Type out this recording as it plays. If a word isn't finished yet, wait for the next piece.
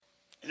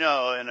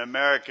In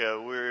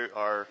America, we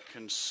are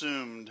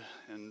consumed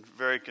and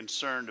very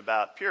concerned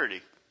about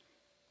purity.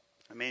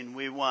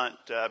 We want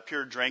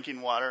pure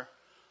drinking water.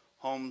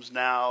 Homes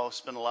now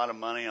spend a lot of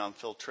money on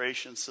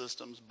filtration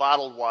systems.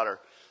 Bottled water,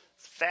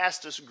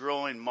 fastest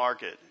growing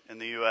market in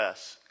the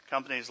U.S.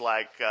 Companies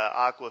like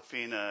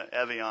Aquafina,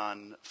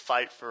 Evian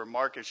fight for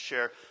market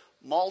share,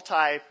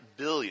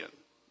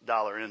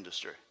 multi-billion-dollar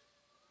industry.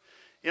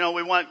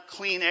 We want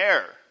clean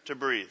air to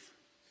breathe.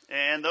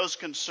 And those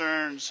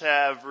concerns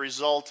have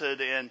resulted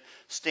in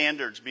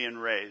standards being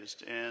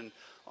raised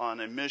on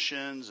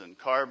emissions and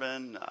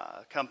carbon.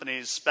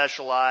 Companies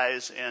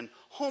specialize in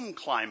home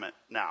climate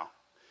now.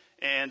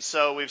 And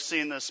so we've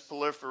seen this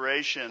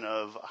proliferation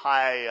of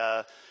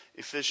high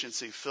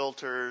efficiency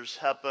filters,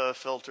 HEPA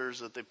filters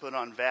that they put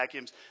on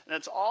vacuums. And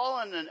it's all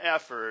in an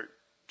effort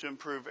to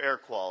improve air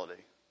quality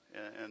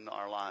in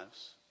our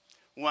lives.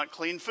 We want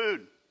clean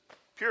food,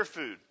 pure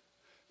food,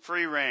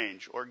 free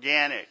range,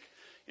 organic,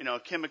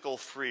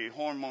 chemical-free,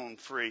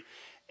 hormone-free.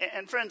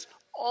 And friends,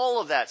 all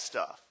of that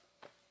stuff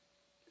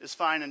is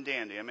fine and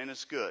dandy.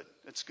 It's good.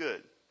 It's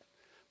good.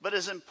 But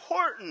as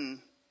important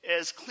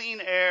as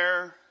clean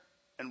air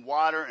and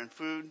water and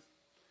food,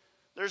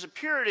 there's a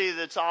purity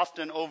that's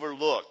often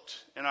overlooked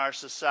in our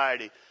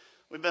society.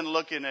 We've been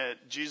looking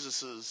at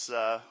Jesus'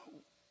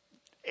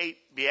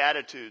 8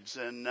 Beatitudes,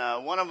 and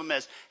one of them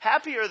is,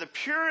 "Happy are the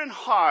pure in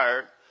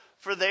heart,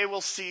 for they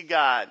will see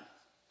God."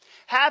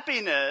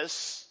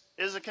 Happiness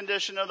is a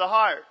condition of the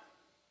heart.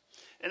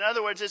 In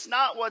other words, it's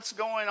not what's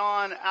going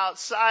on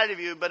outside of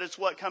you, but it's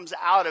what comes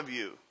out of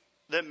you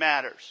that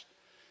matters.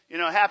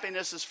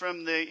 Happiness is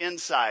from the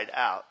inside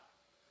out.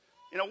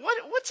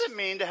 What's it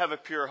mean to have a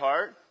pure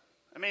heart?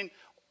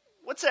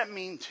 What's that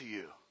mean to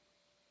you?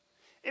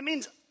 It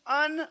means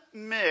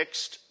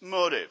unmixed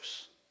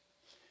motives.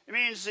 It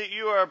means that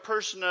you are a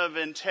person of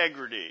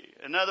integrity.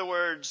 In other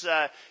words,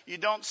 you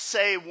don't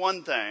say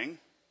one thing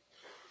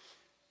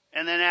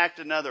and then act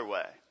another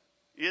way.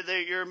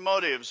 Your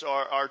motives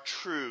are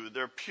true.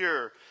 They're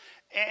pure.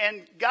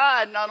 And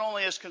God not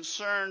only is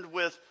concerned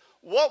with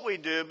what we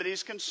do, but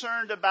He's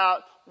concerned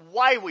about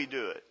why we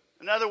do it.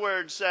 In other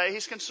words,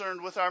 He's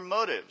concerned with our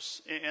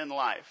motives in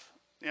life.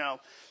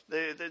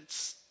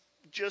 It's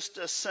just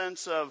a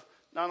sense of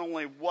not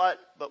only what,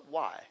 but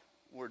why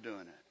we're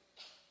doing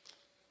it.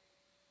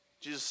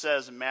 Jesus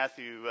says in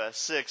Matthew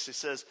 6, He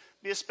says,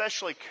 "Be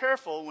especially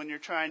careful when you're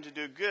trying to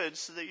do good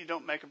so that you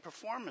don't make a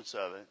performance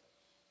of it."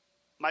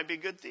 Might be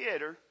good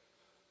theater,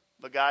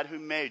 but God who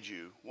made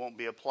you won't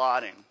be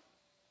applauding.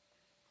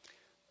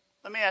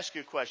 Let me ask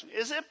you a question.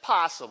 Is it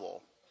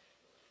possible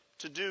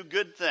to do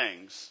good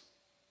things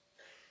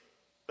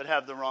but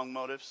have the wrong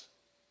motives?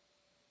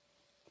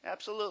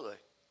 Absolutely.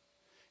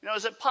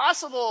 Is it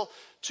possible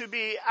to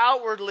be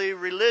outwardly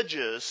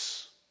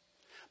religious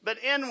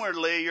but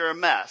inwardly you're a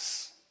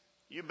mess?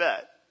 You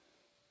bet.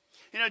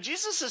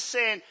 Jesus is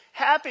saying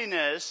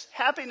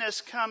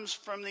happiness comes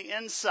from the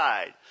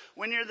inside.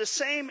 When you're the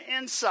same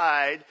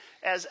inside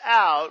as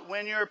out,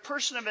 when you're a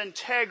person of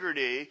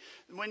integrity,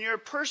 when you're a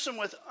person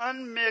with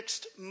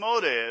unmixed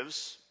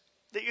motives,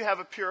 that you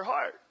have a pure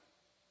heart.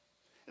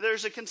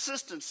 There's a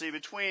consistency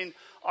between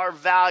our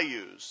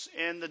values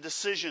and the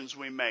decisions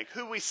we make,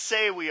 who we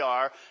say we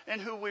are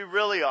and who we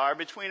really are,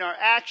 between our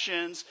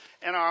actions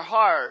and our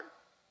heart.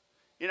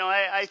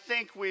 I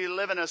think we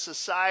live in a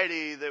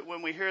society that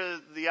when we hear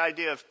the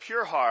idea of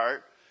pure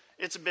heart,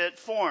 it's a bit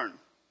foreign.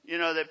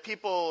 That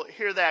people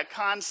hear that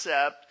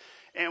concept,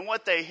 and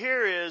what they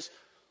hear is,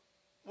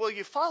 well,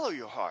 you follow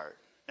your heart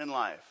in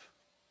life.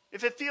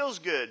 If it feels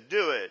good,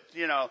 do it.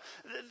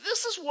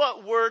 This is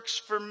what works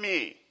for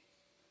me.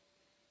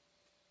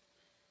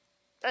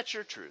 That's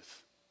your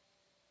truth.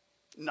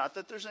 Not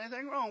that there's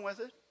anything wrong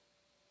with it,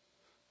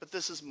 but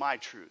this is my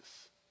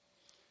truth.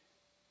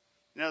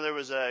 There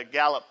was a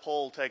Gallup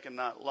poll taken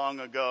not long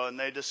ago, and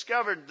they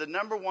discovered the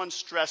number one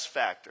stress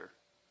factor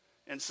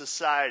in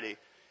society.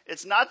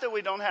 It's not that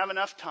we don't have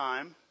enough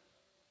time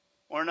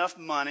or enough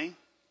money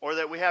or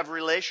that we have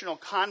relational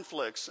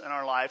conflicts in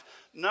our life.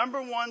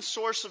 Number one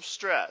source of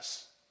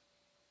stress,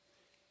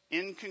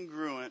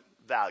 incongruent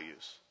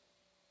values.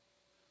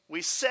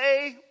 We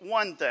say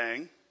one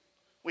thing,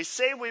 we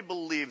say we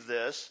believe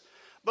this,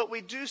 but we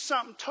do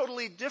something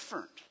totally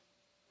different.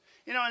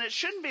 And it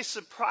shouldn't be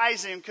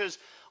surprising because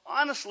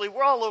honestly,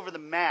 we're all over the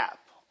map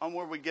on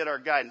where we get our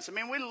guidance.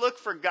 We look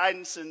for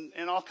guidance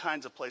in all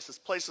kinds of places.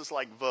 Places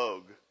like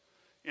Vogue,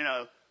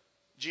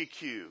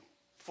 GQ,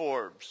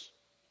 Forbes,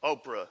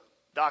 Oprah,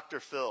 Dr.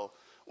 Phil.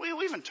 We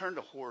even turn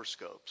to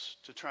horoscopes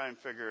to try and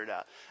figure it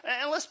out.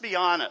 And let's be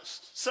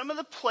honest, some of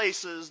the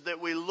places that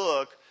we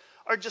look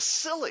are just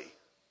silly.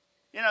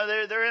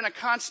 They're in a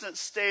constant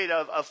state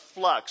of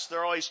flux.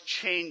 They're always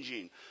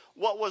changing.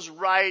 What was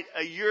right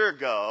a year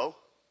ago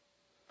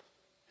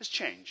has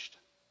changed.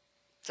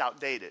 It's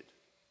outdated.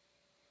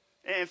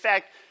 In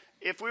fact,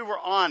 if we were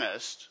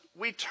honest,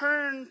 we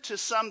turn to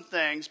some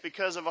things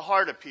because of a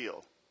heart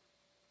appeal.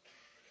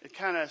 It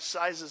kind of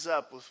sizes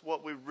up with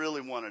what we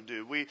really want to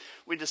do. We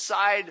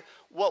decide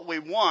what we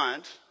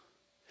want,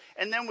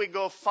 and then we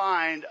go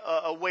find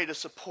a way to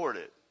support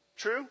it.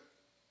 True?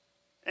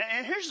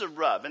 And here's the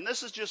rub, and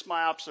this is just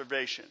my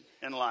observation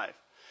in life.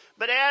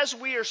 But as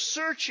we are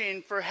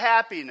searching for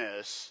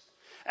happiness,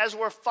 as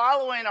we're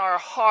following our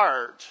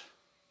heart,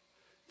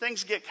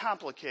 things get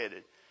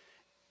complicated.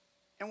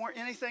 And we're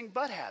anything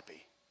but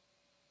happy.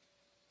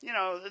 You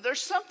know,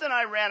 there's something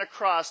I ran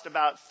across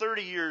about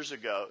 30 years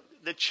ago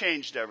that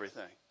changed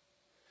everything.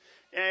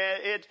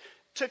 It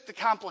took the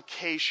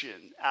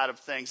complication out of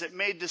things. It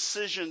made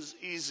decisions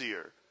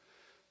easier.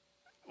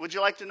 Would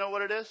you like to know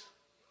what it is?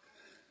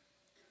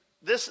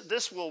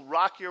 This will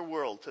rock your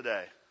world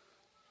today.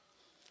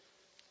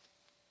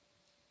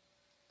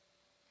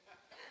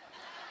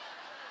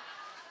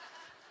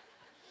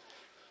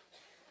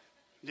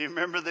 Do you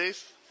remember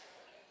these?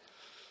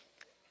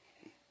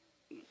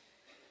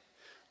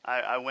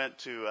 I went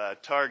to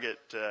Target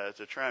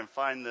to try and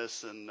find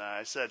this, and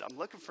I said, I'm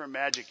looking for a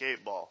magic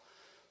 8-ball.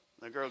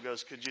 The girl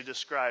goes, could you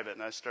describe it?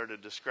 And I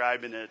started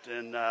describing it,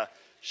 and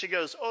she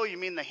goes, oh, you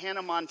mean the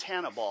Hannah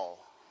Montana ball?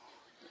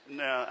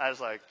 No, I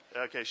was like,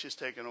 okay, she's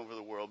taking over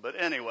the world. But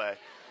anyway,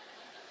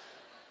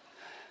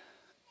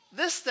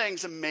 this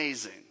thing's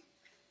amazing.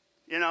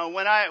 You know,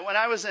 when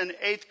I was in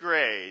 8th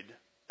grade,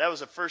 that was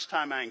the first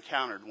time I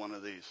encountered one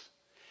of these.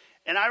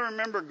 And I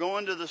remember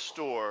going to the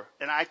store,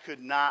 and I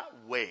could not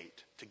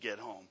wait to get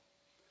home.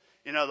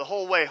 You know, the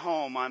whole way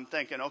home, I'm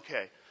thinking,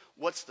 okay,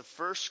 what's the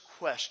first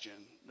question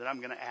that I'm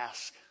going to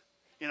ask?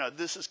 You know,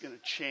 this is going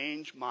to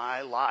change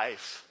my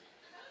life.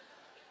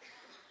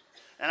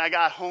 And I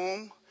got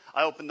home,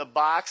 I opened the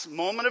box,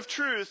 moment of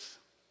truth,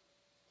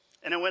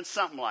 and it went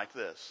something like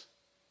this.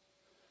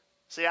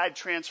 See, I'd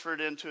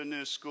transferred into a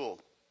new school,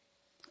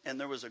 and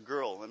there was a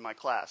girl in my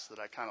class that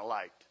I kind of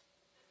liked.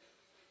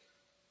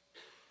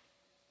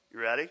 You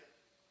ready?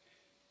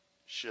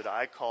 Should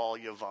I call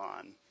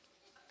Yvonne?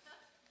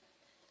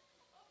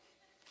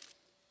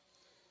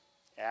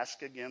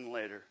 Ask again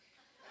later.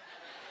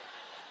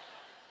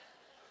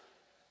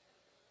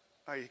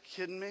 Are you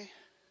kidding me?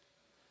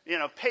 You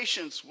know,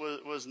 patience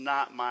was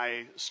not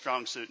my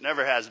strong suit,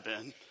 never has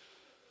been.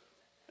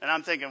 And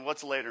I'm thinking,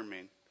 what's later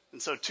mean? And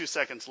so 2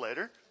 seconds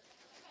later,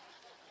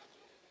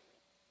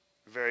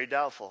 very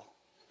doubtful.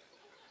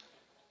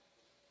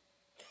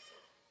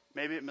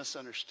 Maybe it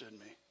misunderstood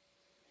me.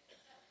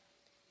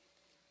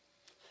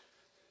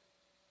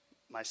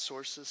 My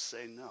sources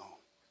say no.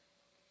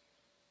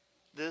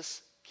 This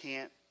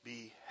can't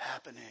be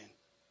happening.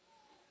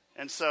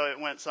 And so it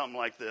went something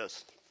like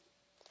this.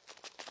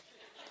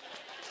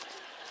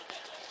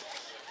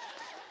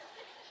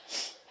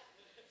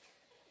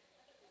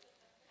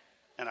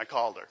 And I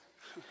called her.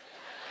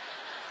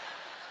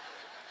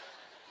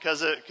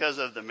 Because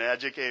of the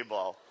magic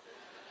 8-ball.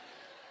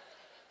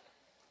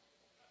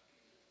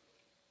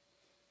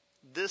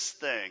 This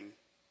thing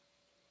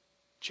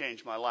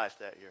changed my life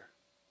that year.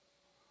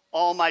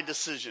 All my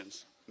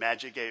decisions,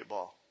 magic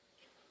 8-ball.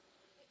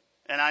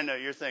 And I know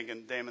you're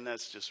thinking, Damon,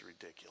 that's just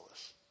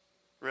ridiculous.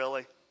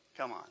 Really?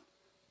 Come on.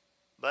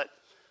 But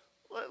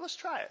let's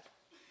try it.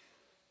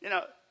 You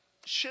know,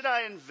 should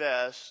I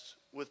invest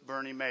with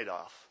Bernie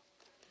Madoff?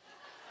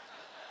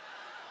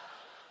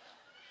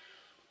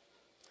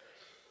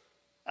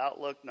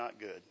 Outlook, not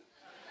good.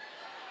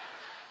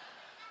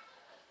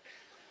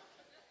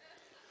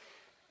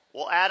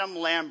 Will Adam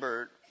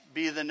Lambert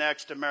be the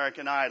next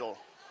American Idol?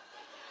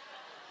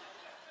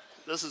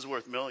 This is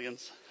worth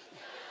millions.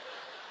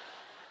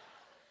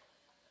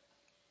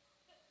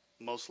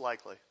 Most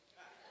likely.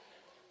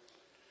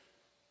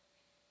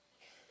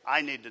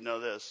 I need to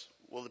know this.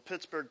 Will the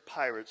Pittsburgh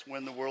Pirates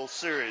win the World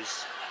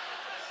Series?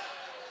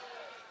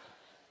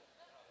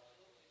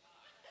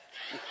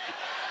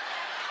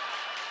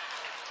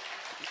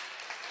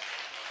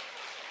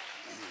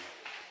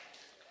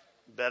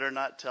 Better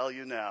not tell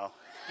you now.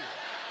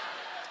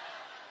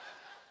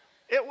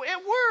 It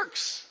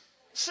works.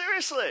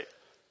 Seriously.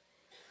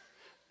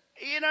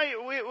 You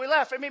know, we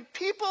laugh. I mean,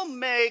 people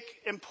make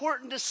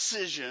important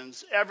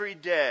decisions every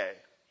day.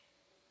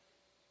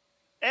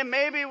 And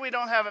maybe we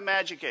don't have a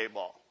magic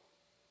 8-ball.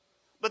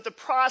 But the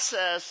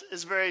process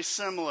is very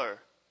similar.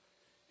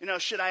 You know,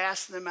 should I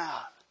ask them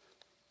out?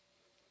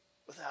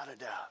 Without a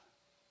doubt.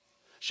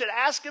 Should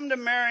I ask them to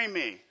marry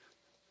me?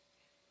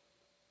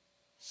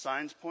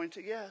 Signs point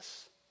to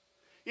yes.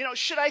 You know,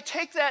 should I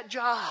take that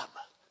job?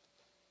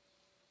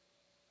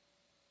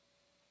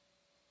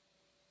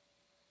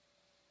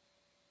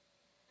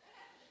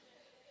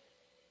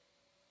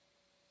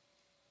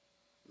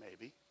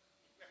 Maybe.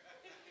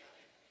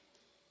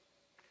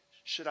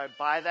 Should I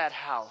buy that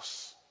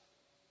house?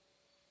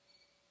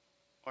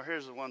 Or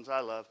here's the ones I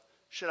love.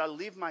 Should I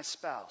leave my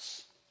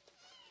spouse?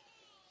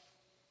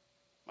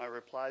 My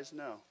reply is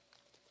no.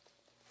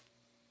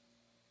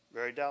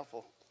 Very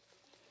doubtful.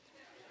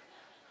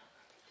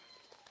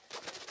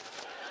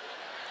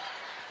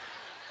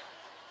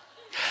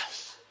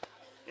 Yes.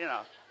 You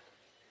know,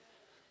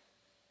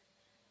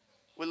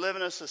 we live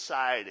in a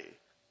society.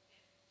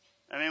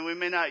 I mean, we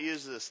may not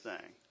use this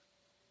thing,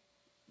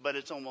 but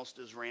it's almost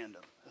as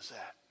random as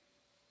that.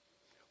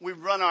 We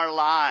run our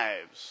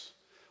lives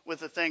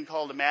with a thing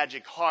called a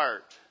magic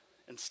heart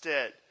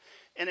instead.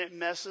 And it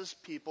messes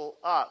people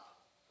up.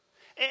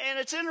 And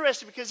it's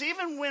interesting because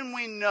even when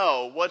we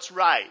know what's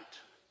right,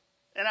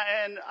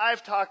 and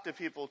I've talked to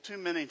people too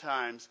many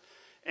times,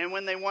 and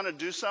when they want to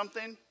do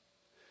something,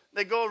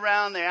 they go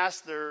around, they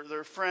ask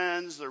their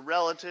friends, their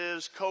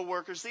relatives,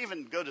 coworkers, they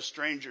even go to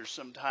strangers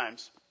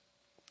sometimes.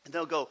 And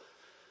they'll go,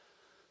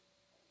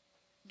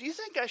 do you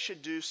think I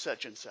should do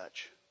such and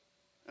such?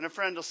 And a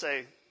friend will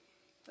say,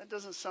 that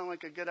doesn't sound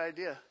like a good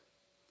idea.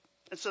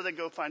 And so they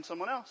go find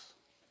someone else.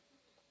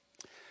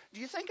 Do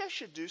you think I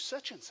should do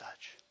such and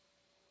such?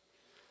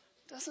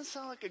 Doesn't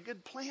sound like a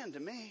good plan to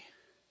me.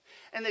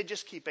 And they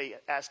just keep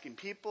asking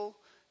people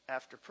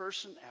after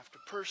person after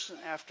person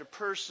after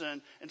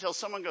person until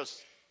someone goes,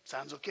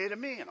 sounds okay to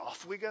me, and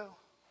off we go.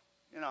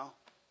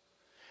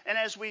 And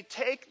as we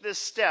take this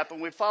step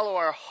and we follow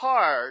our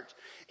heart,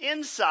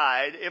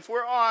 inside, if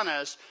we're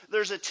honest,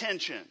 there's a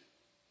tension.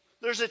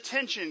 There's a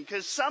tension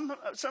because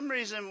some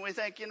reason we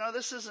think,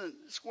 this isn't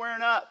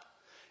squaring up.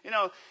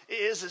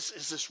 Is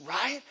this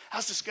right?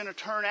 How's this going to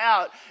turn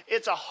out?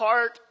 It's a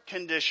heart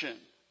condition.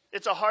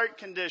 It's a heart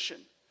condition.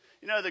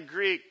 The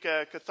Greek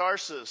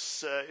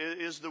catharsis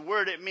is the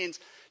word. It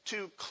means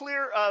to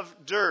clear of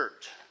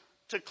dirt,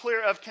 to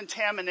clear of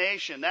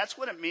contamination. That's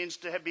what it means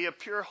to be a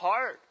pure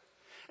heart.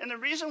 And the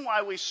reason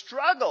why we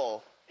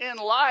struggle in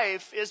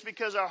life is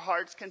because our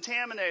heart's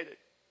contaminated.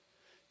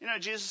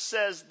 Jesus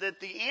says that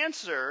the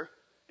answer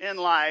in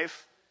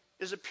life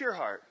is a pure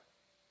heart.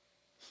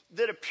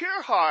 That a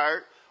pure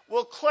heart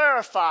will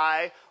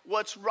clarify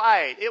what's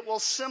right. It will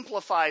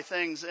simplify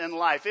things in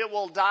life. It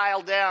will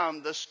dial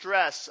down the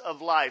stress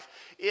of life.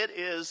 It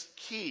is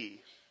key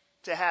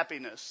to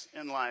happiness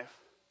in life.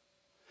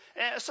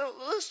 And so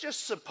let's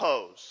just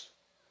suppose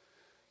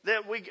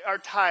that we are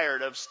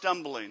tired of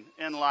stumbling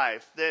in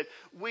life, that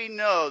we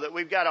know that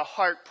we've got a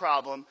heart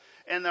problem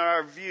and that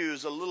our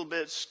views a little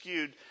bit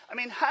skewed.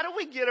 How do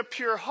we get a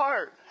pure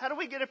heart? How do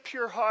we get a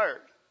pure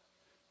heart?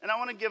 And I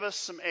want to give us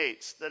some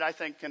eights that I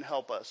think can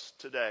help us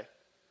today.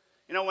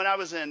 When I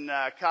was in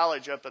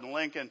college up in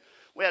Lincoln,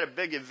 we had a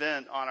big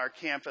event on our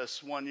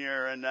campus one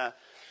year, and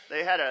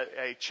they had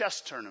a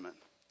chess tournament.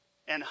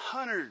 And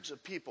hundreds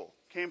of people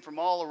came from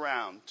all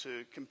around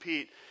to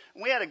compete.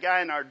 And we had a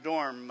guy in our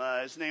dorm.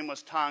 His name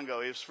was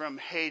Tongo. He was from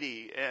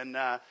Haiti. And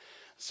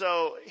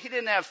so he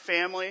didn't have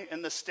family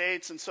in the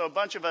States. And so a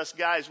bunch of us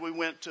guys, we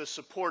went to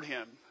support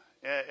him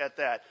at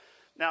that.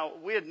 Now,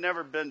 we had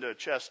never been to a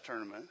chess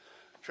tournament.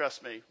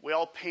 Trust me. We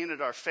all painted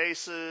our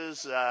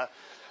faces.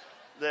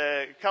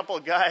 The couple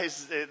of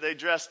guys, they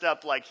dressed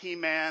up like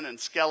He-Man and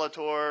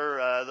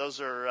Skeletor.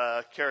 Those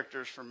are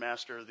characters from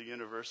Master of the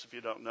Universe, if you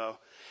don't know.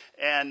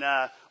 And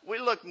we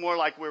looked more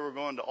like we were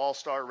going to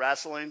all-star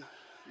wrestling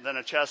than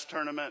a chess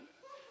tournament.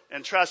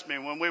 And trust me,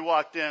 when we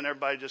walked in,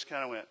 everybody just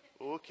kind of went,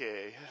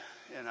 okay,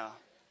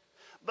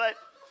 But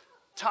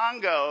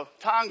Tongo,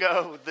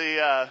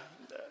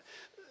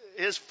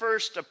 his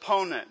first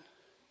opponent,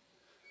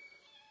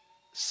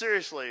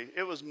 seriously,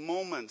 it was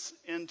moments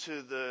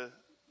into the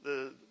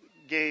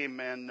game,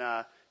 and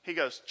he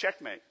goes,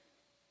 checkmate.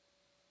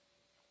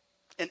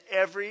 And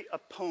every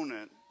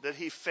opponent that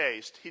he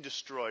faced, he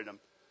destroyed them.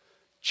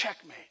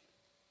 Checkmate.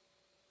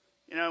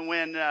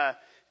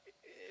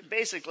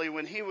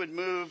 When he would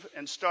move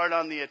and start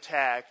on the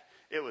attack,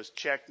 it was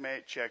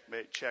checkmate,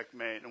 checkmate,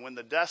 checkmate. And when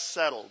the dust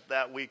settled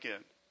that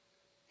weekend,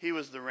 he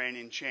was the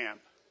reigning champ,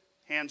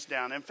 hands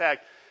down. In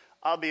fact,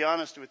 I'll be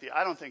honest with you,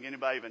 I don't think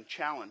anybody even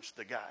challenged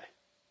the guy.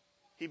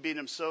 He beat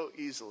him so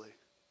easily.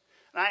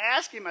 And I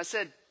asked him, I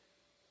said,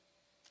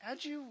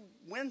 how'd you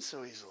win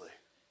so easily?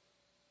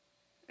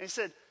 And he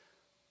said,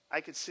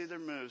 I could see their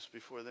moves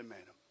before they made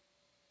them.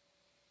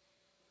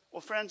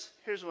 Well, friends,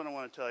 here's what I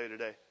want to tell you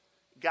today.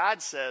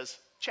 God says,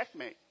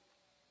 checkmate.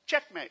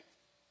 Checkmate.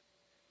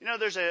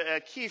 There's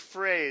a key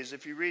phrase,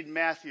 if you read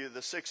Matthew,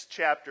 the 6th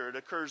chapter, it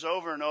occurs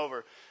over and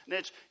over. And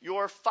it's,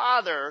 your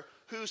Father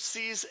who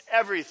sees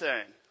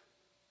everything.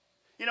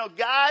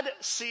 God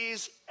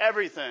sees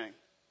everything.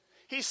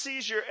 He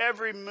sees your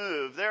every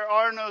move. There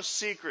are no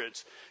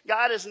secrets.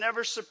 God is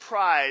never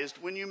surprised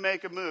when you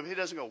make a move. He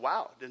doesn't go,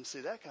 wow, didn't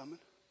see that coming.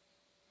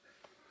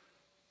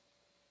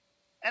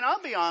 And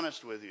I'll be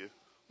honest with you.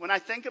 When I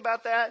think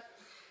about that,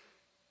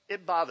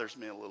 it bothers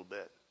me a little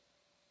bit.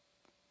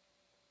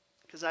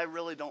 Because I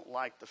really don't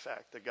like the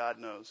fact that God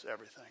knows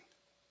everything.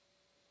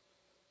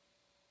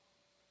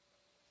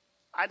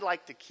 I'd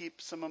like to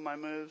keep some of my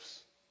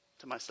moves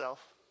to myself.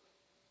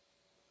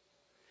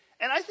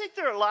 And I think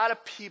there are a lot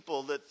of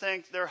people that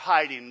think they're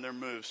hiding their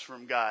moves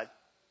from God.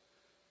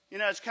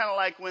 It's kind of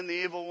like when the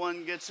evil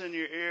one gets in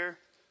your ear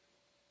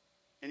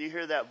and you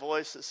hear that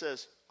voice that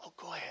says, oh,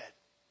 go ahead.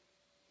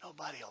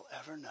 Nobody will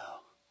ever know.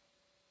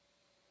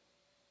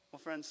 Well,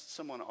 friends,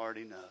 someone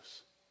already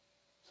knows.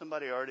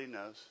 Somebody already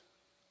knows.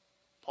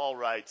 Paul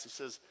writes, he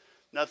says,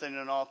 nothing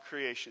in all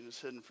creation is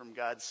hidden from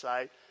God's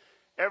sight.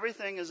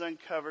 Everything is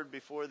uncovered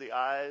before the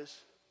eyes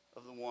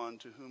of the one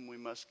to whom we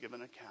must give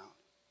an account.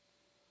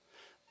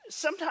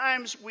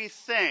 Sometimes we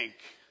think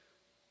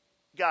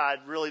God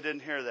really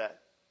didn't hear that.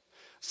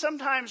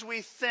 Sometimes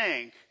we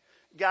think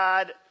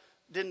God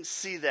didn't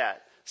see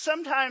that.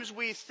 Sometimes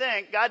we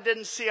think God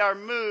didn't see our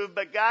move,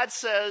 but God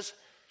says,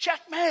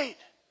 checkmate,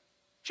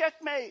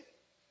 checkmate.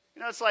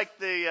 You know, it's like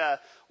the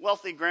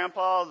wealthy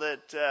grandpa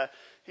that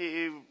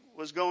he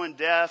was going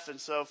deaf, and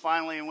so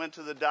finally he went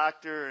to the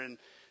doctor and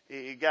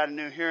he got a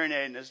new hearing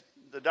aid, and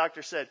the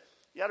doctor said,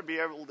 you ought to be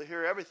able to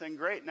hear everything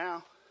great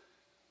now.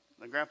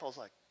 The grandpa's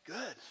like,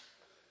 good.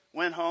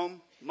 Went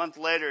home. A month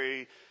later,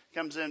 he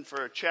comes in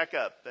for a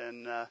checkup,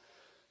 and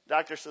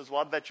doctor says,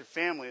 well, I bet your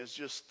family is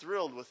just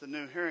thrilled with the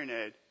new hearing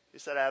aid. He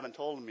said, I haven't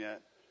told them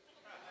yet.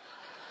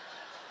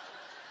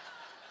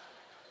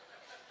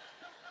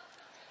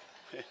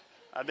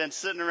 I've been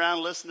sitting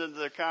around listening to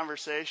their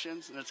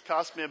conversations, and it's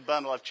cost me a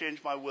bundle. I've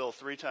changed my will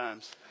 3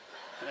 times.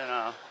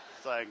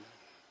 It's like,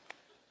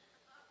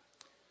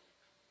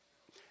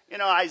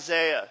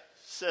 Isaiah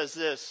says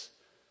this,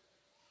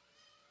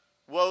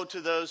 woe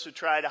to those who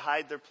try to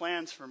hide their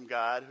plans from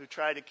God, who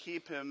try to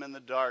keep him in the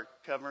dark,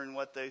 covering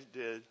what they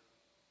did.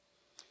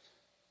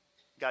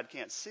 God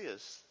can't see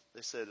us,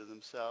 they say to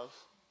themselves.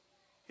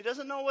 He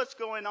doesn't know what's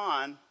going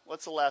on.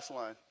 What's the last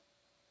line?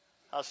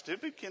 How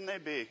stupid can they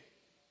be?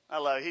 I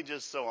love it. He's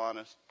just so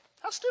honest.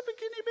 How stupid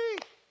can he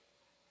be?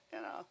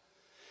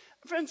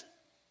 Friends,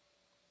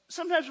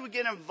 sometimes we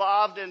get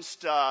involved in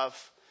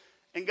stuff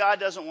and God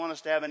doesn't want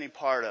us to have any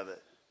part of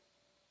it.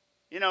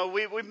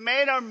 We've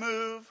made our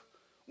move.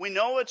 We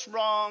know it's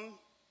wrong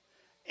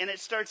and it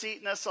starts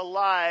eating us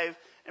alive.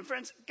 And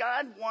friends,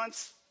 God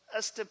wants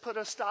us to put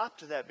a stop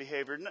to that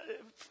behavior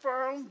for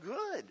our own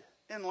good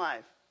in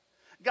life.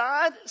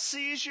 God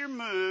sees your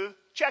move,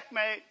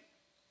 checkmate.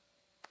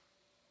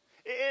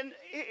 And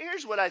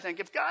here's what I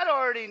think. If God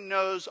already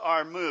knows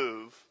our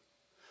move,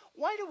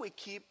 why do we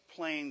keep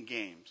playing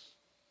games?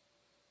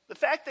 The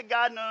fact that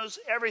God knows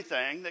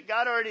everything, that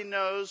God already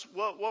knows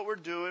what we're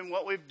doing,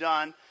 what we've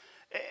done,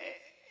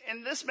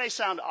 and this may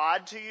sound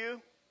odd to you,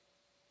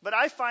 but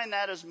I find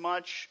that as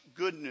much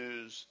good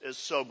news as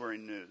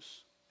sobering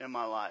news in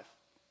my life.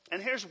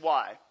 And here's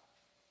why.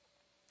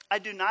 I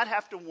do not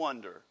have to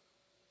wonder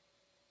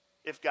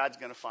if God's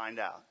going to find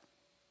out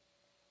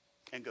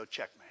and go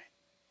checkmate.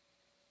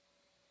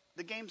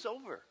 The game's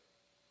over.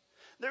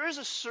 There is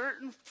a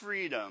certain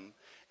freedom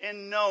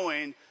in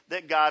knowing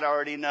that God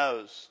already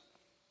knows.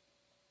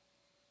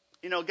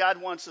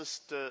 God wants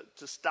us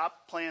to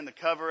stop playing the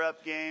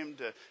cover-up game,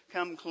 to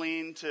come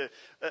clean, to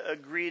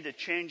agree to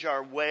change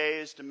our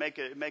ways, to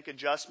make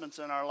adjustments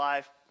in our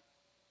life.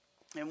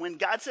 And when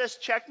God says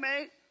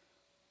checkmate,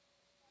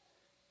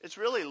 it's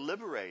really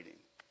liberating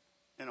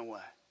in a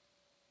way.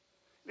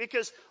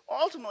 Because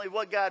ultimately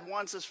what God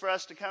wants is for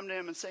us to come to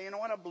him and say, you know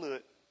what, I blew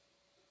it.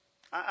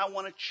 I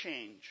want to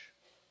change.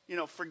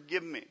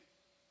 Forgive me.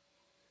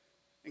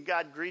 And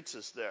God greets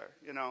us there.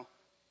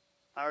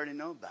 I already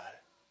know about it.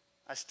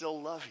 I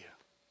still love you.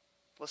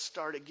 Let's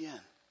start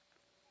again.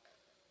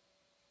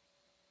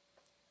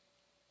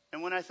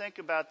 And when I think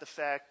about the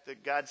fact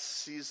that God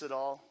sees it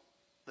all,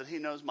 that he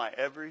knows my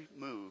every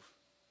move,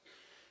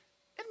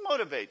 it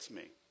motivates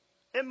me.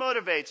 It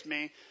motivates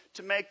me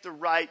to make the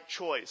right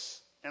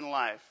choice in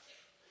life.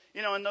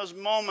 In those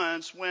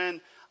moments when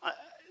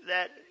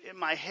that in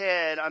my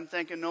head I'm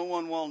thinking no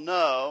one will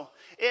know,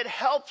 it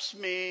helps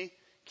me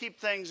keep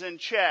things in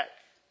check.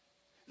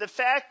 The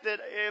fact that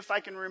if I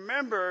can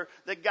remember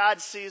that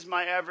God sees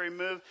my every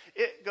move,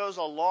 it goes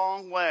a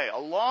long way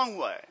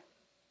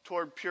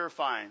toward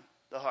purifying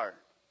the heart.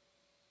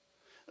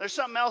 There's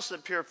something else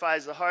that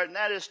purifies the heart, and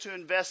that is to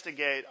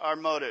investigate our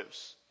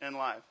motives in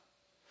life.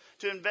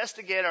 To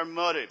investigate our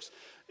motives.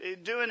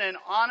 Doing an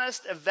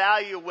honest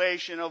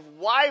evaluation of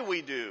why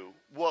we do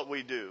what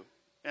we do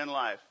in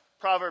life.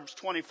 Proverbs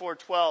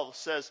 24:12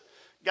 says,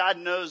 God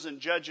knows and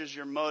judges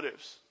your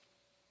motives.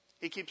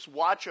 He keeps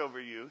watch over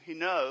you. He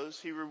knows.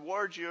 He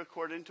rewards you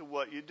according to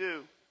what you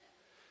do.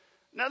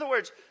 In other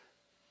words,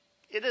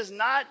 it is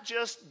not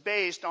just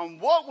based on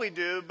what we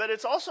do, but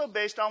it's also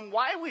based on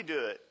why we do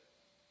it.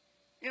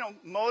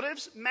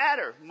 Motives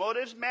matter.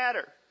 Motives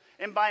matter.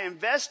 And by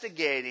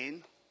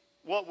investigating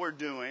what we're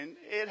doing,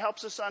 it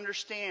helps us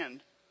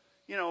understand,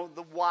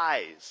 the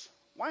whys.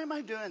 Why am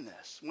I doing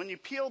this? When you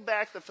peel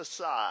back the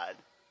facade,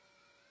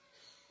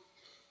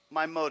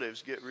 my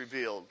motives get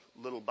revealed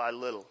little by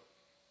little.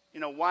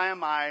 Why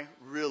am I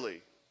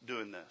really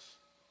doing this?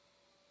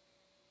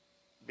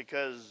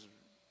 Because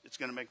it's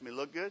going to make me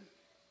look good?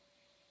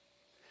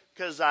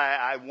 Because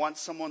I want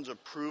someone's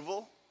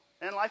approval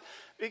in life?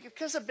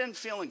 Because I've been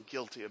feeling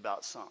guilty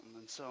about something,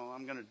 and so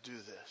I'm going to do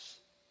this.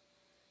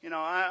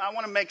 I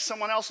want to make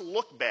someone else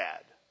look bad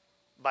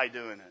by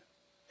doing it.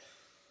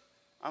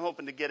 I'm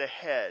hoping to get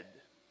ahead,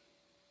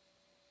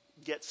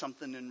 get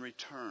something in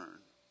return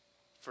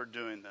for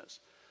doing this.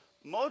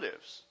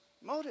 Motives.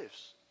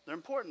 They're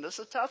important. This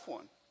is a tough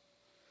one.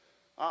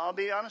 I'll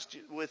be honest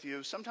with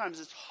you. Sometimes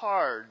it's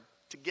hard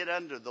to get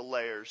under the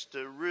layers,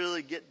 to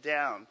really get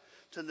down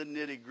to the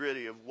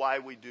nitty-gritty of why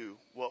we do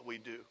what we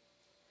do.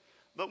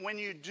 But when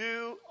you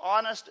do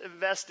honest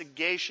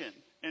investigation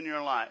in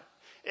your life,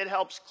 it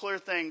helps clear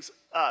things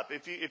up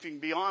if you can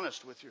be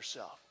honest with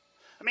yourself.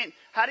 I mean,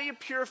 how do you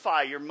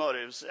purify your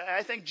motives?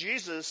 I think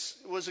Jesus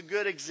was a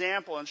good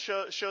example and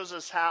shows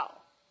us how.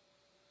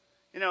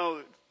 You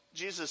know,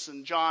 Jesus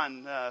in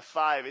John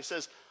 5, he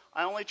says,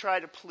 I only try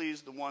to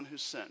please the one who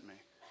sent me.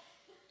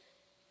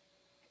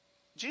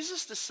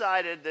 Jesus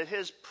decided that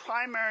his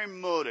primary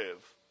motive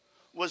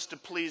was to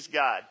please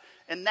God.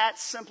 And that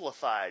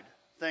simplified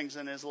things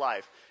in his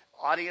life.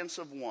 Audience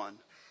of one.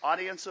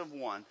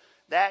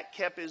 That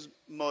kept his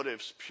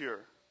motives pure.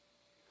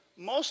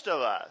 Most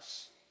of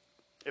us,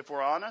 if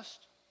we're honest,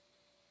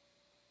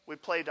 we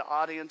play to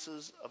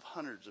audiences of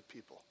hundreds of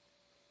people.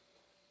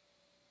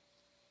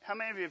 How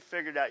many of you have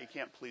figured out you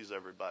can't please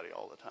everybody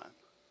all the time?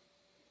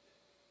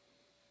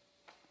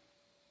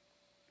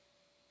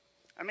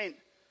 I mean,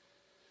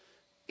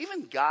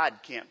 even God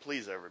can't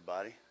please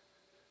everybody.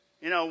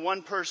 You know,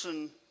 one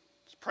person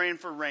is praying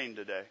for rain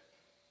today.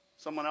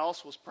 Someone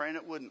else was praying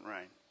it wouldn't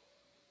rain.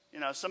 You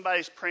know,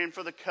 somebody's praying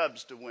for the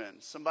Cubs to win.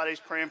 Somebody's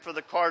praying for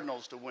the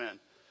Cardinals to win.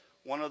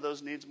 One of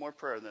those needs more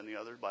prayer than the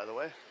other, by the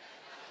way.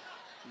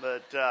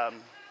 But, I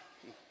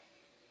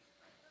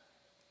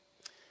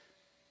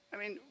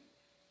mean,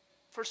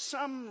 for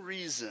some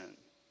reason,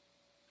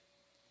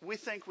 we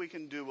think we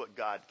can do what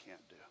God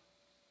can't do.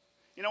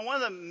 You know, one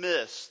of the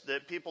myths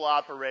that people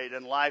operate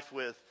in life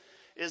with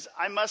is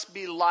I must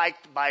be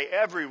liked by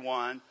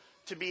everyone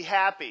to be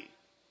happy.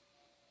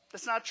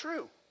 That's not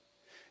true.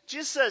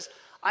 Jesus says,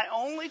 I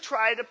only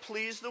try to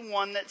please the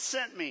one that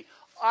sent me.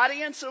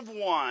 Audience of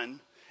one.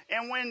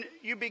 And when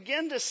you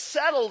begin to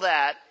settle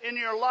that in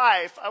your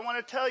life, I want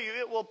to tell you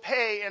it will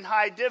pay in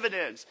high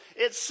dividends.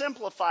 It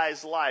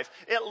simplifies life.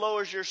 It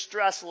lowers your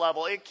stress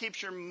level. It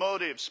keeps your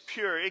motives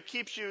pure. It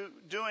keeps you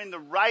doing the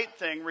right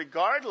thing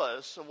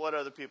regardless of what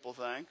other people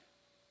think.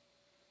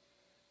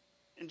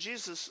 And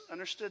Jesus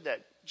understood that.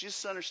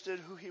 Jesus understood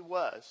who he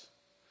was.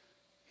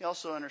 He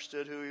also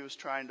understood who he was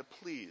trying to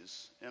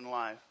please in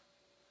life.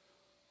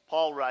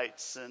 Paul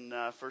writes in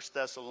 1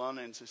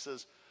 Thessalonians, he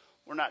says,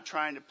 we're not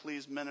trying to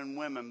please men and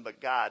women,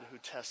 but God who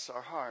tests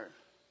our heart.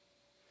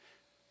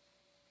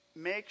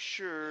 Make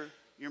sure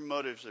your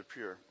motives are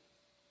pure.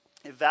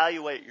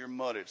 Evaluate your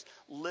motives.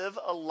 Live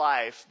a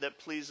life that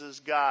pleases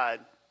God.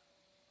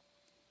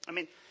 I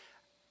mean,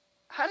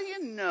 how do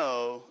you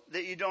know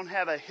that you don't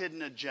have a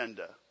hidden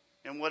agenda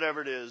in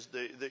whatever it is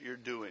that you're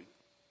doing?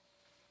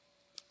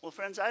 Well,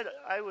 friends,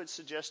 I would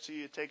suggest to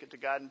you take it to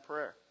God in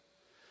prayer.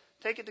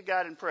 Take it to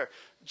God in prayer.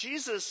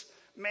 Jesus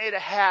made a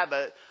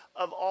habit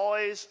of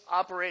always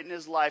operating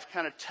his life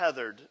kind of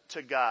tethered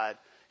to God.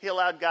 He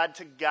allowed God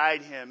to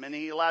guide him, and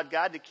he allowed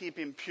God to keep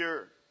him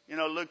pure. You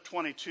know, Luke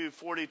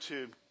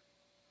 22:42,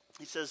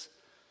 he says,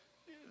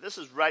 this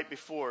is right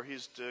before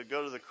he's to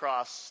go to the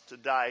cross to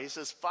die. He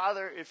says,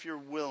 Father, if you're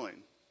willing,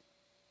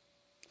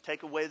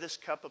 take away this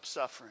cup of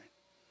suffering,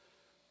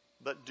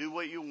 but do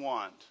what you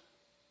want,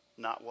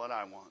 not what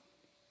I want.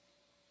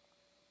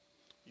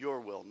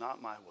 Your will,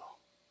 not my will.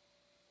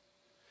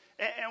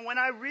 And when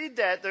I read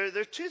that, there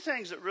are two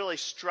things that really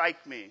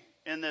strike me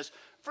in this.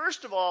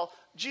 First of all,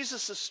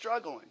 Jesus is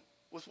struggling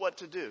with what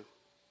to do.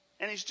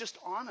 And he's just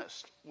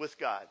honest with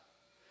God.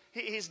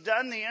 He's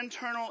done the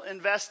internal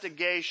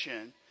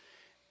investigation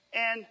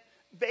and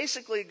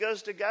basically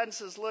goes to God and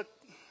says, look,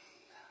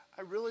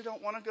 I really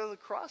don't want to go to the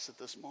cross at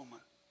this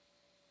moment.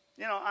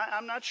 You know,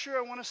 I'm not sure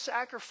I want to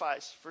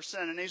sacrifice for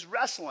sin. And he's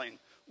wrestling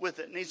with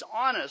it. And he's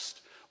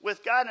honest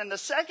with God. And the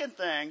second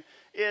thing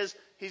is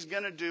he's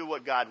going to do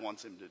what God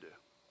wants him to do,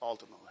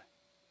 ultimately.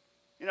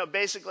 You know,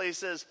 basically he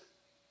says,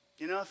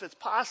 you know, if it's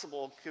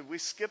possible, could we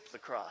skip the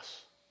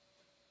cross?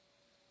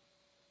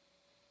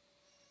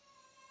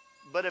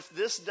 But if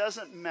this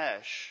doesn't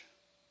mesh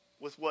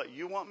with what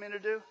you want me to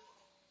do,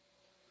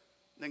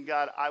 then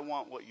God, I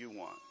want what you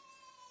want.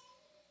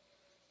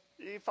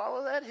 Do you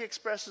follow that? He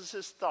expresses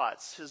his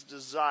thoughts, his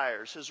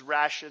desires, his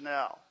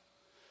rationale,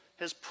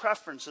 his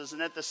preferences,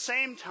 and at the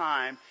same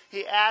time,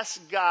 he asks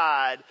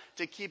God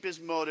to keep his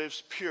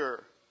motives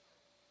pure.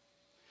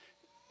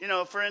 You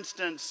know, for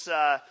instance,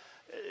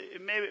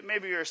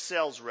 maybe you're a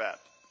sales rep,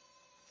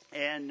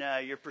 and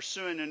you're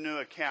pursuing a new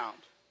account.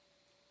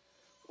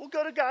 Well,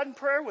 go to God in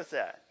prayer with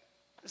that.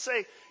 And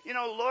say, you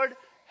know, Lord,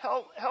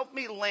 help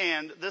me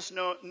land this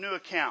new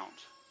account.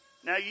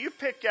 Now, you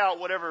pick out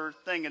whatever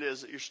thing it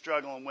is that you're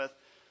struggling with,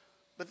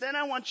 but then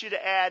I want you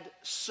to add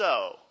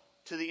so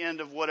to the end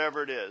of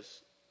whatever it is.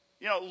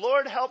 You know,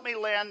 Lord, help me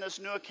land this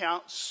new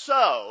account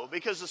so,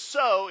 because the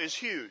so is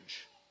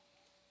huge.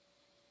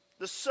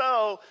 The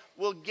so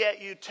will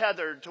get you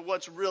tethered to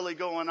what's really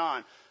going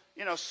on.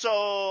 You know,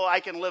 so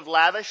I can live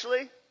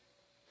lavishly,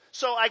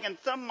 so I can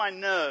thumb my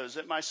nose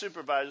at my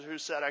supervisor who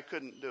said I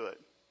couldn't do it,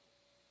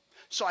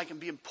 so I can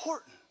be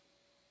important.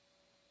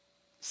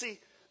 See,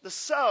 the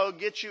so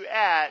gets you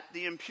at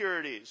the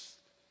impurities,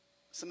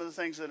 some of the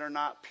things that are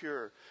not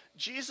pure.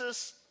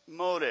 Jesus'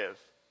 motive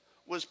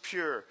was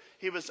pure.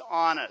 He was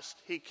honest.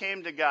 He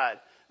came to God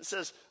and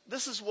says,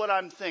 this is what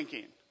I'm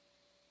thinking,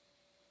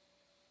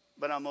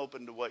 but I'm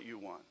open to what you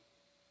want.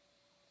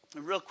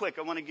 And real quick,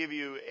 I want to give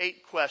you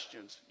 8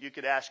 questions you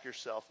could ask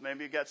yourself.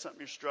 Maybe you got something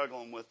you're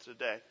struggling with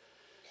today.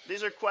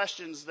 These are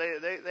questions,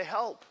 they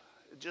help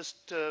just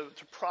to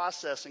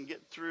process and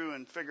get through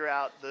and figure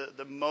out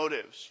the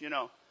motives.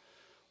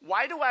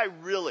 Why do I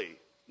really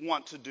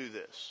want to do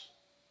this?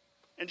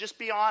 And just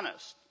be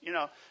honest.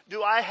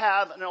 Do I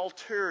have an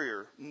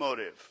ulterior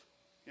motive?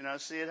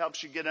 See, it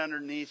helps you get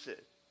underneath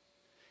it.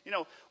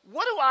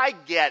 What do I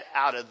get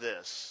out of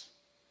this?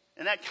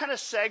 And that kind of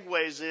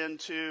segues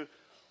into,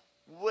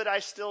 would I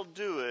still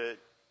do it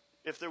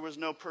if there was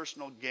no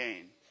personal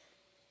gain?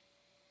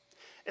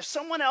 If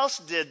someone else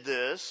did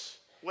this,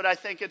 would I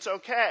think it's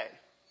okay?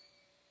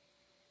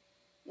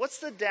 What's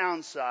the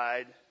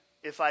downside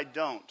if I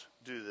don't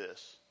do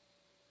this?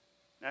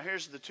 Now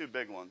here's the two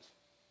big ones.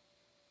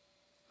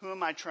 Who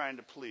am I trying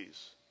to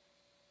please?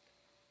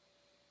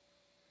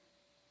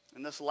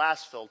 And this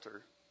last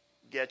filter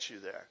gets you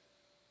there.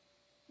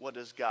 What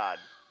does God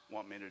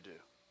want me to do?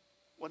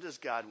 What does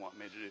God want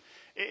me to do?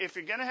 If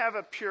you're going to have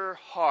a pure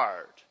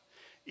heart,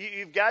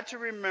 you've got to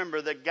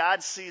remember that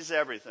God sees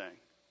everything.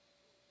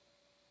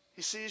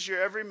 He sees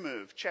your every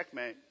move.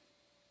 Checkmate.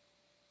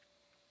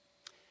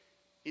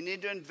 You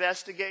need to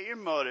investigate your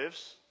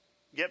motives,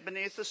 get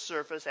beneath the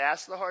surface,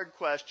 ask the hard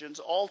questions.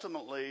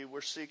 Ultimately,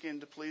 we're seeking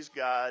to please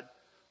God,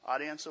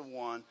 audience of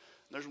one.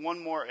 There's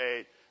one more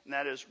 8, and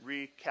that is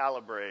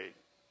recalibrate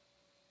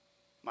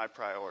my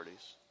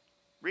priorities.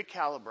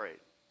 Recalibrate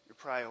your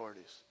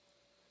priorities.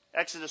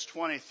 Exodus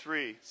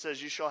 23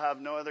 says, you shall have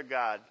no other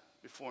God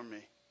before me.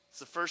 It's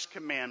the first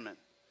commandment.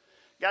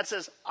 God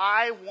says,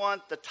 I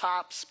want the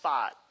top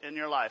spot in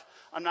your life.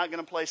 I'm not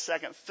going to play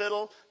second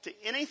fiddle to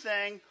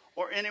anything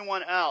or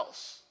anyone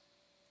else.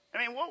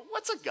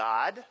 What's a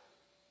God?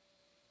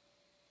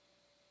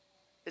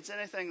 It's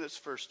anything that's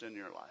first in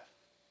your life.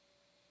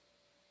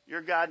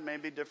 Your God may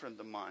be different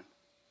than mine,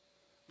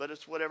 but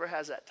it's whatever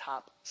has that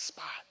top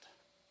spot.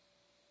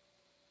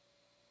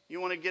 You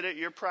want to get at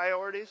your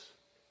priorities?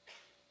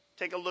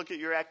 Take a look at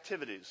your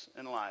activities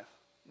in life.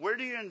 Where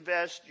do you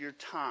invest your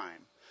time?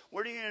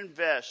 Where do you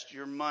invest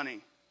your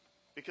money?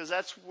 Because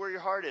that's where your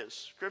heart is.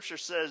 Scripture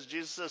says,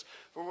 Jesus says,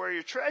 for where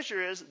your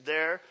treasure is,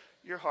 there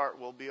your heart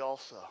will be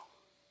also.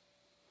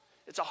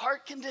 It's a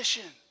heart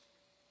condition.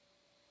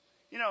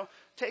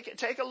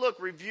 Take a look,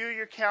 review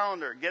your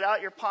calendar, get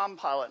out your Palm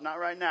Pilot, not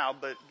right now,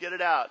 but get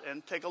it out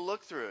and take a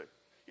look through it.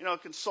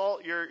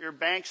 Consult your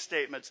bank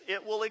statements.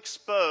 It will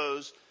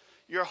expose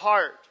your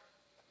heart.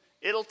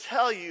 It'll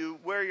tell you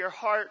where your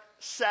heart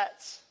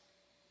sets.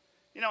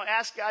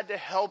 Ask God to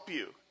help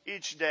you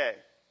each day,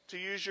 to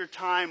use your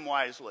time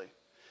wisely,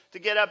 to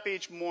get up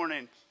each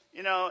morning,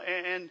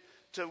 and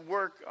to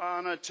work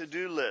on a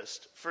to-do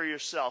list for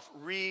yourself.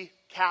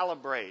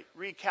 Recalibrate.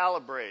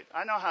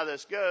 I know how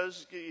this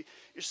goes.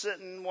 You're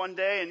sitting one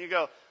day and you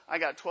go, I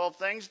got 12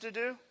 things to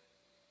do.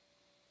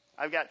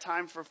 I've got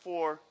time for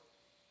 4.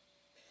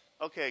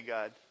 Okay,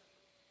 God,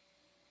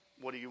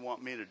 what do you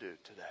want me to do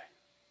today?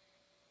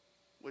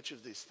 Which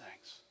of these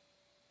things?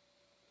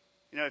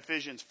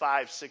 Ephesians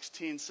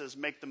 5:16 says,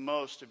 make the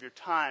most of your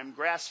time.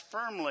 Grasp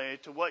firmly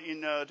to what you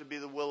know to be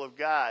the will of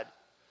God.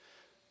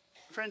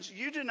 Friends,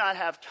 you do not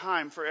have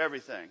time for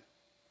everything.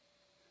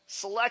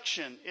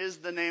 Selection is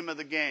the name of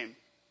the game.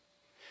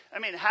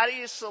 How do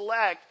you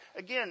select?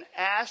 Again,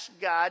 ask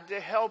God to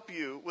help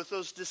you with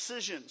those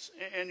decisions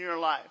in your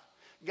life.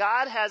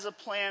 God has a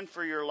plan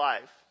for your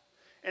life.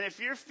 And if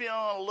you're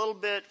feeling a little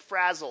bit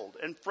frazzled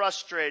and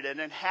frustrated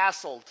and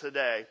hassled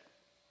today,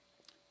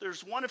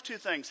 there's one of two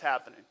things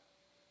happening.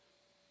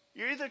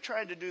 You're either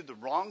trying to do the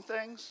wrong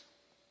things,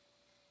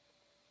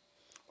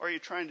 or you're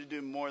trying to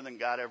do more than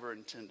God ever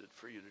intended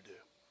for you to do.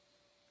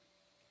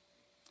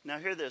 Now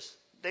hear this.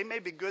 They may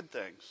be good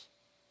things,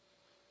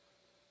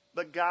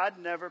 but God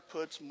never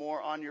puts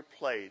more on your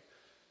plate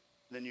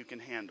than you can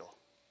handle.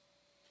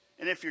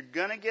 And if you're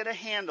going to get a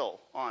handle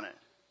on it,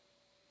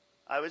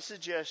 I would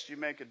suggest you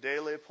make a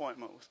daily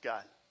appointment with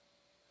God.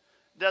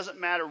 It doesn't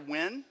matter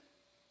when,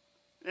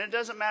 and it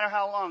doesn't matter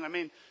how long.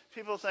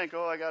 People think,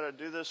 I got to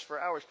do this for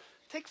hours.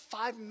 Take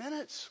 5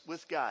 minutes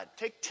with God.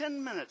 Take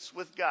 10 minutes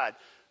with God.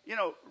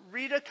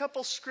 Read a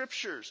couple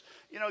scriptures.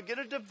 Get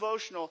a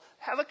devotional.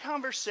 Have a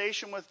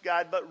conversation with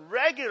God, but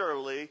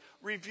regularly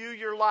review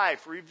your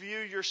life. Review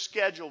your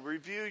schedule.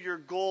 Review your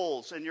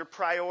goals and your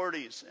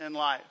priorities in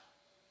life.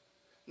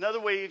 Another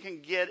way you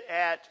can get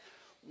at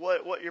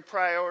what your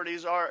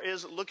priorities are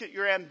is look at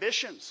your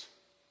ambitions.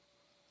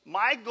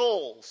 My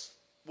goals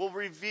will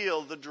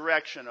reveal the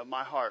direction of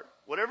my heart.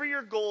 Whatever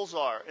your goals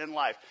are in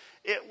life,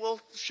 it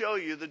will show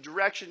you the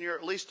direction you're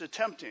at least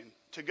attempting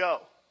to go.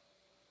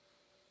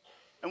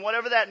 And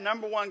whatever that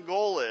number one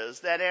goal is,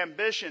 that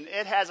ambition,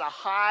 it has a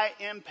high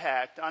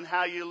impact on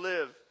how you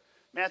live.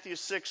 Matthew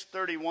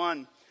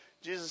 6:31,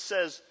 Jesus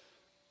says,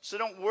 so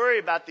don't worry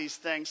about these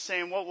things,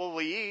 saying, what will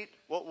we eat?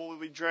 What will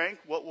we drink?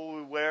 What will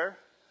we wear?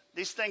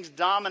 These things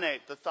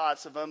dominate the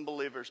thoughts of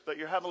unbelievers, but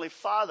your heavenly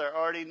Father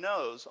already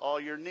knows all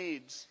your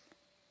needs.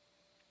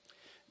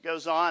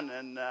 Goes on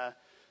and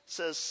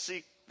says,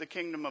 seek the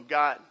kingdom of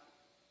God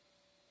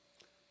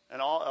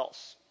and all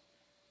else,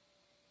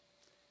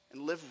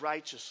 and live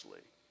righteously,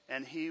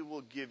 and He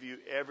will give you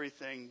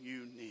everything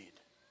you need.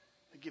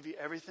 He'll give you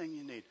everything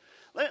you need.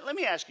 Let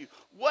me ask you,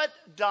 what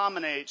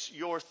dominates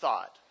your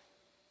thought?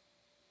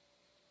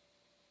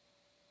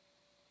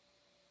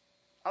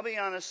 I'll be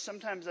honest,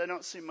 sometimes I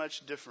don't see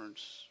much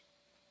difference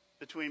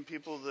between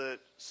people that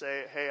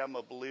say, hey, I'm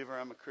a believer,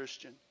 I'm a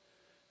Christian,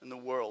 and the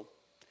world.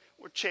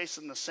 We're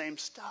chasing the same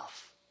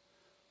stuff,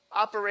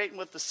 operating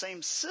with the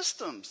same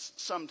systems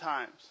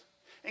sometimes.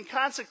 And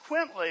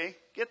consequently,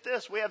 get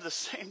this, we have the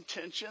same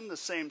tension, the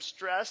same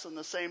stress, and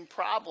the same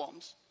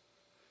problems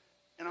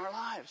in our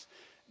lives.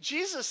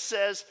 Jesus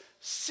says,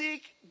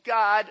 seek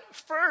God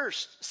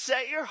first.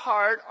 Set your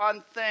heart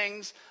on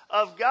things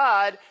of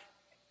God,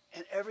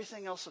 and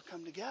everything else will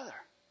come together.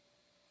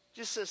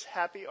 Jesus says,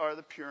 happy are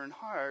the pure in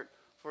heart,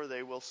 for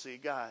they will see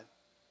God.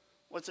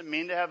 What's it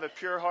mean to have a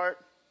pure heart?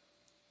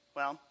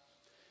 Well,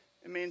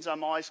 it means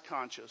I'm always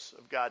conscious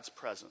of God's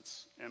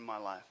presence in my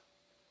life.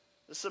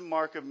 This is a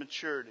mark of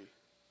maturity.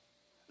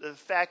 The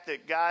fact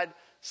that God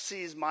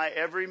sees my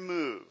every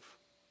move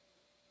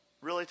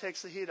really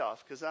takes the heat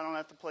off, because I don't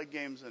have to play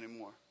games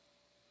anymore.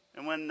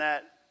 And when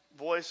that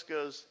voice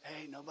goes,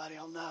 hey, nobody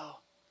will know,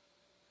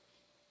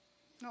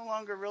 it no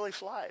longer really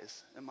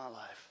flies in my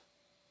life.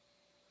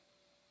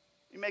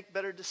 You make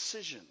better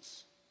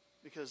decisions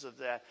because of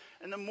that.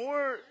 And the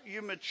more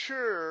you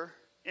mature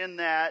in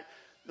that,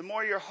 the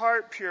more your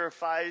heart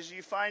purifies,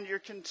 you find you're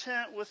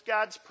content with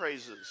God's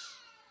praises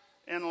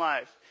in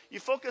life. You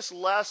focus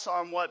less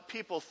on what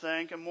people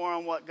think and more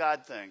on what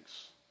God thinks.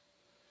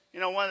 You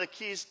know, one of the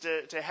keys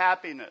to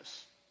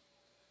happiness,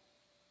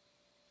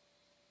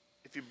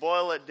 if you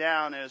boil it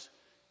down, is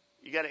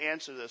you got to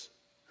answer this.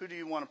 Who do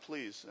you want to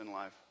please in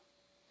life?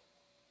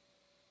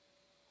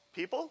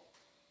 People?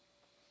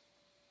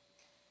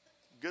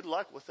 Good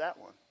luck with that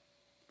one.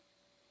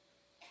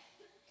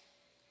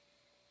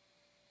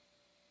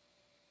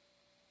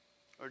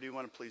 Or do you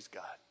want to please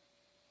God?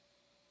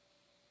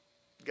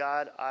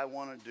 God, I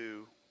want to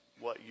do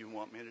what you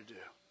want me to do.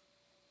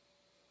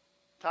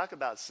 Talk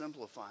about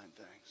simplifying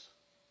things.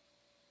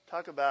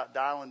 Talk about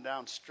dialing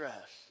down stress.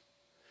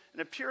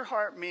 And a pure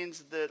heart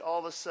means that all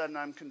of a sudden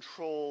I'm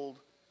controlled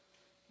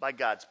by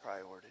God's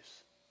priorities.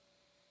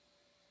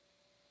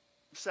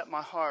 Set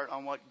my heart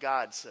on what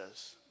God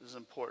says is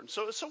important.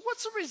 So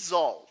what's the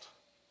result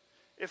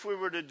if we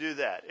were to do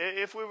that?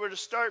 If we were to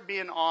start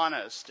being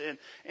honest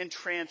and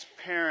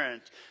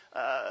transparent,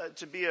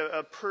 to be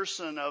a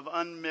person of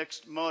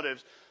unmixed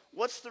motives,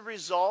 what's the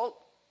result?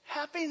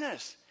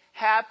 Happiness.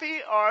 Happy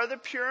are the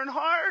pure in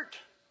heart.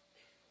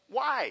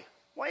 Why?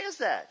 Why is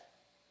that?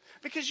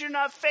 Because you're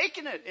not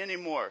faking it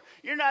anymore.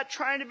 You're not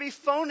trying to be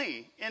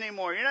phony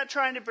anymore. You're not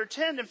trying to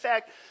pretend. In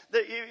fact,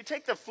 you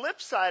take the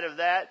flip side of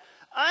that.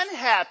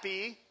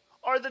 Unhappy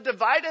are the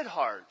divided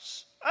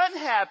hearts.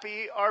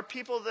 Unhappy are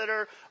people that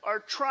are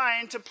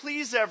trying to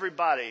please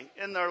everybody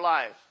in their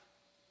life.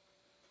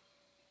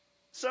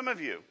 Some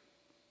of you,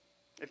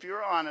 if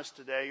you're honest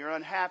today, you're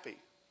unhappy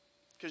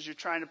because you're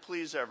trying to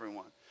please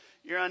everyone.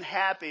 You're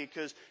unhappy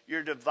because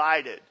you're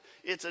divided.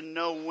 It's a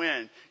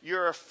no-win.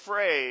 You're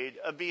afraid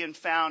of being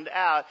found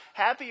out.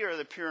 Happy are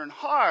the pure in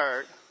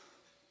heart,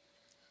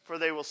 for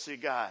they will see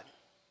God.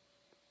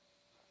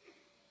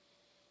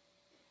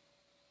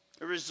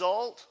 The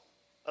result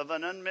of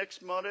an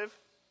unmixed motive,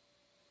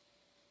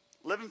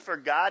 living for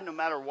God no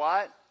matter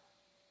what,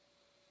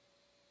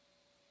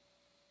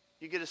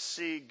 you get to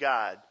see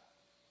God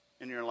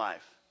in your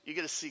life. You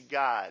get to see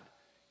God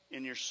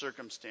in your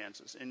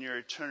circumstances, in your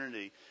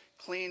eternity.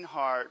 Clean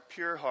heart,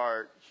 pure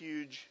heart,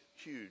 huge,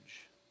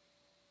 huge.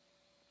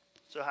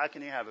 So how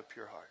can you have a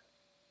pure heart?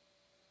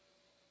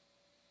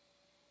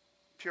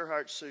 Pure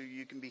heart so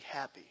you can be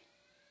happy.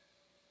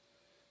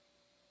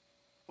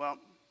 Well,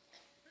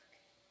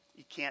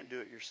 you can't do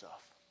it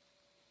yourself.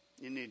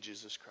 You need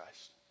Jesus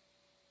Christ.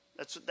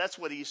 That's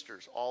what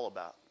Easter's all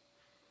about.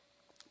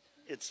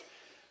 It's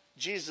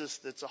Jesus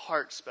that's a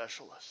heart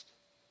specialist,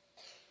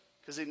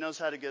 because he knows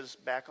how to get us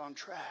back on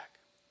track.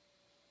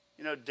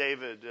 You know,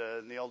 David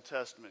in the Old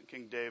Testament,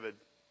 King David,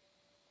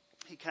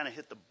 he kind of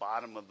hit the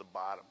bottom of the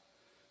bottom.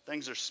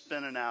 Things are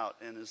spinning out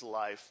in his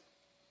life.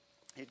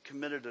 He'd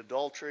committed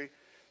adultery.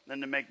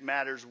 Then to make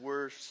matters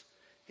worse,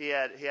 he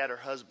had her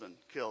husband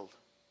killed.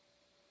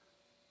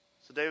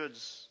 So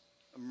David's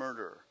a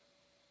murderer.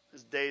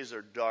 His days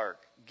are dark.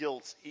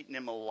 Guilt's eating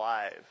him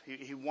alive.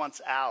 He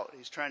wants out.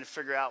 He's trying to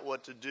figure out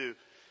what to do.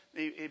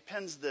 He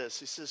pens this.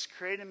 He says,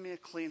 create in me a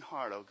clean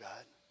heart, O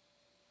God,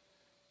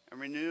 and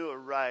renew a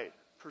right,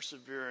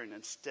 persevering,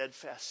 and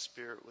steadfast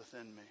spirit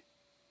within me.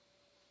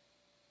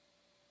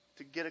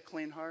 To get a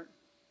clean heart,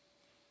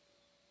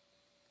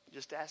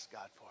 just ask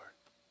God for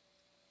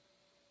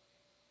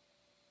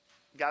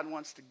it. God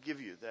wants to give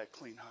you that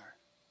clean heart.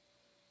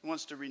 He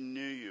wants to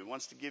renew you. He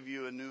wants to give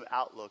you a new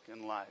outlook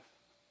in life.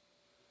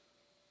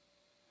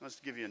 He wants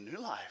to give you a new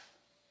life,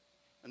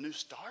 a new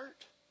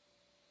start.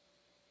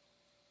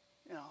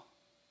 You know,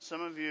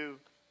 some of you,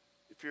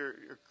 if you're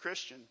a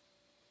Christian,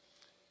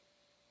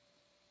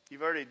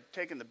 you've already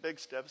taken the big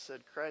step,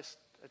 said, Christ,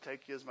 I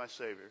take you as my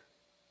Savior.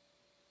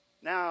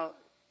 Now,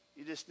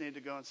 you just need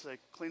to go and say,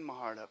 clean my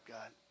heart up,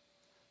 God.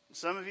 And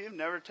some of you have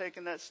never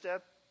taken that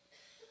step.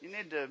 You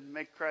need to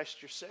make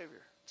Christ your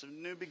Savior. It's a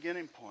new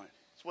beginning point.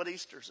 It's what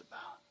Easter's about.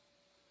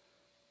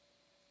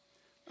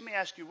 Let me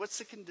ask you, what's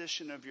the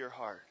condition of your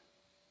heart?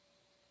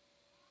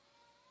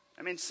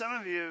 I mean, some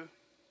of you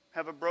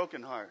have a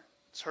broken heart.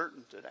 It's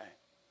hurting today.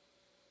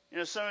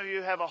 Some of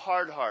you have a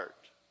hard heart.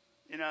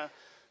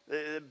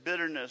 The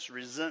bitterness,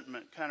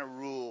 resentment kind of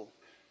rule.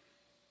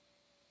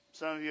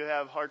 Some of you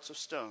have hearts of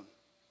stone.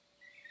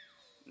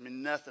 I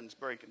mean, nothing's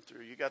breaking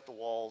through. You got the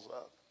walls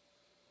up.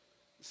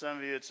 Some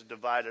of you, it's a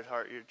divided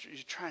heart. You're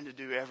trying to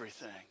do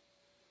everything.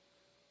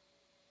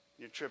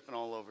 You're tripping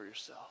all over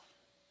yourself.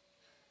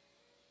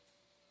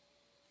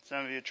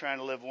 Some of you are trying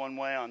to live one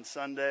way on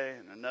Sunday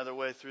and another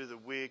way through the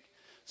week.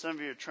 Some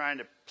of you are trying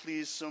to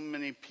please so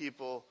many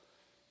people,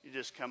 you're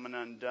just coming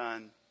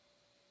undone.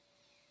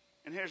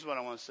 And here's what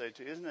I want to say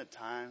to you. Isn't it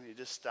time you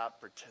just stop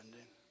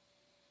pretending?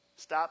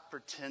 Stop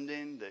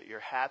pretending that you're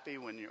happy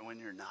when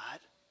you're not.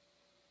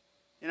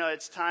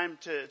 It's time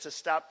to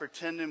stop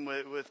pretending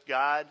with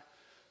God.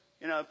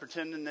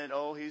 Pretending that,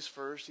 He's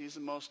first, He's the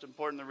most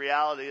important. The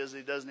reality is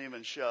He doesn't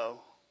even show.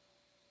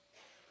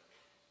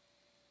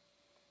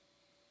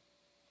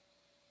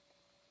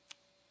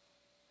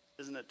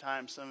 Isn't it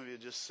time some of you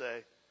just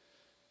say,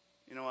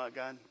 you know what,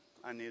 God,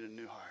 I need a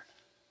new heart.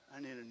 I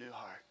need a new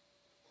heart.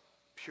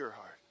 Pure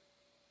heart.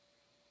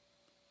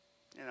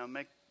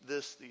 Make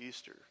this the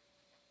Easter.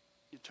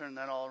 You turn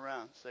that all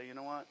around. Say, you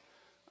know what?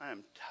 I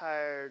am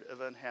tired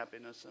of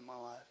unhappiness in my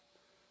life.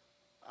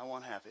 I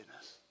want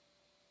happiness.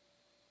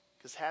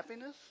 Because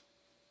happiness,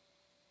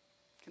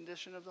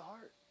 condition of the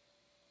heart.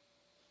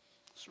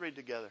 Let's read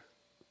together.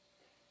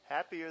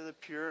 Happy are the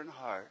pure in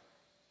heart,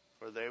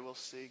 for they will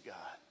see God.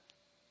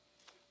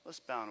 Let's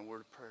bow in a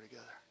word of prayer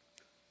together.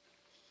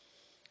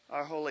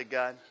 Our holy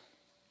God,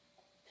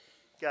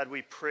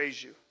 we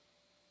praise you.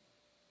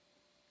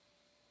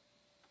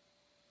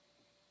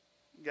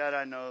 God,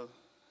 I know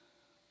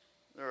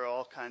there are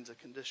all kinds of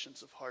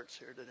conditions of hearts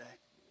here today.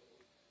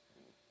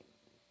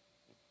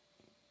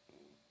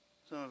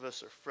 Some of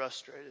us are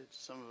frustrated.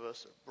 Some of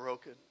us are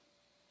broken.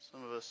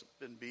 Some of us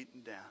have been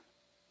beaten down.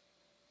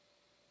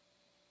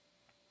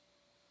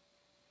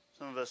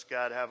 Some of us,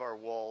 God, have our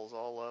walls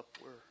all up.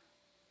 We're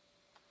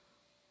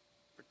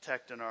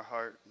protecting our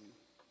heart, and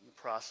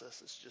the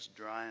process is just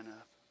drying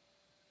up.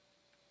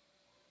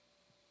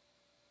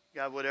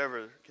 God,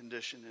 whatever the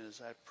condition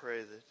is, I pray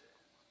that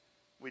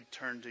we'd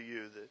turn to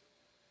you, that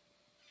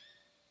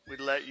we'd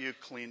let you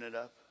clean it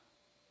up.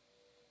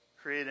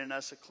 Create in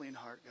us a clean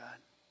heart, God.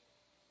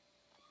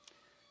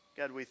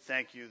 God, we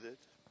thank you that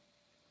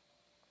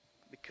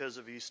because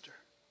of Easter,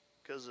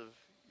 because of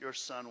your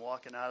Son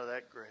walking out of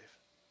that grave,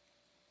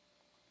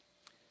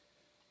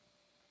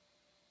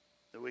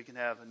 that we can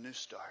have a new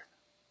start,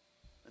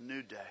 a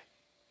new day.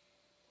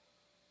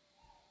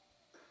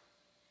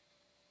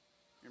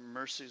 Your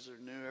mercies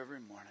are new every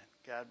morning.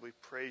 God, we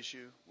praise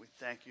you. We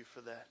thank you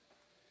for that.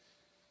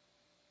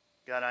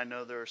 God, I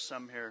know there are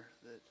some here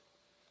that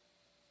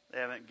they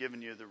haven't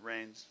given you the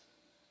reins.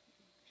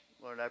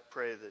 Lord, I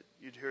pray that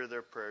you'd hear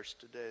their prayers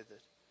today,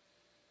 that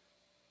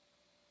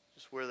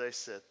just where they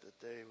sit,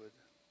 that they would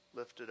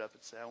lift it up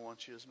and say, I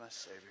want you as my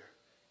Savior.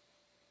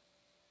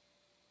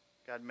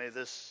 God, may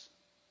this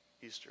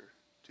Easter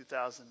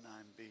 2009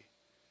 be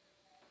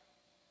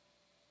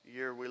a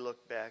year we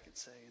look back and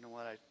say, you know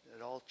what,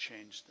 it all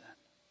changed then.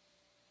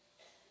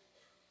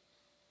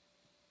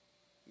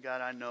 God,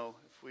 I know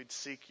if we'd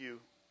seek you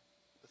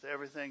with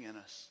everything in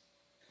us,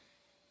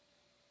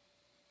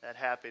 that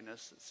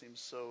happiness that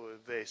seems so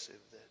evasive,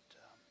 that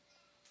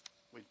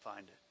we'd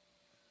find it.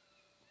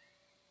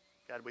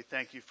 God, we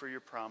thank you for your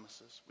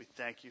promises. We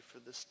thank you for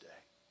this day.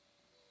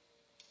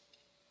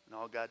 And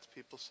all God's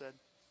people said,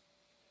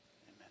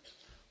 amen.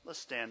 Let's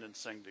stand and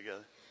sing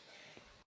together.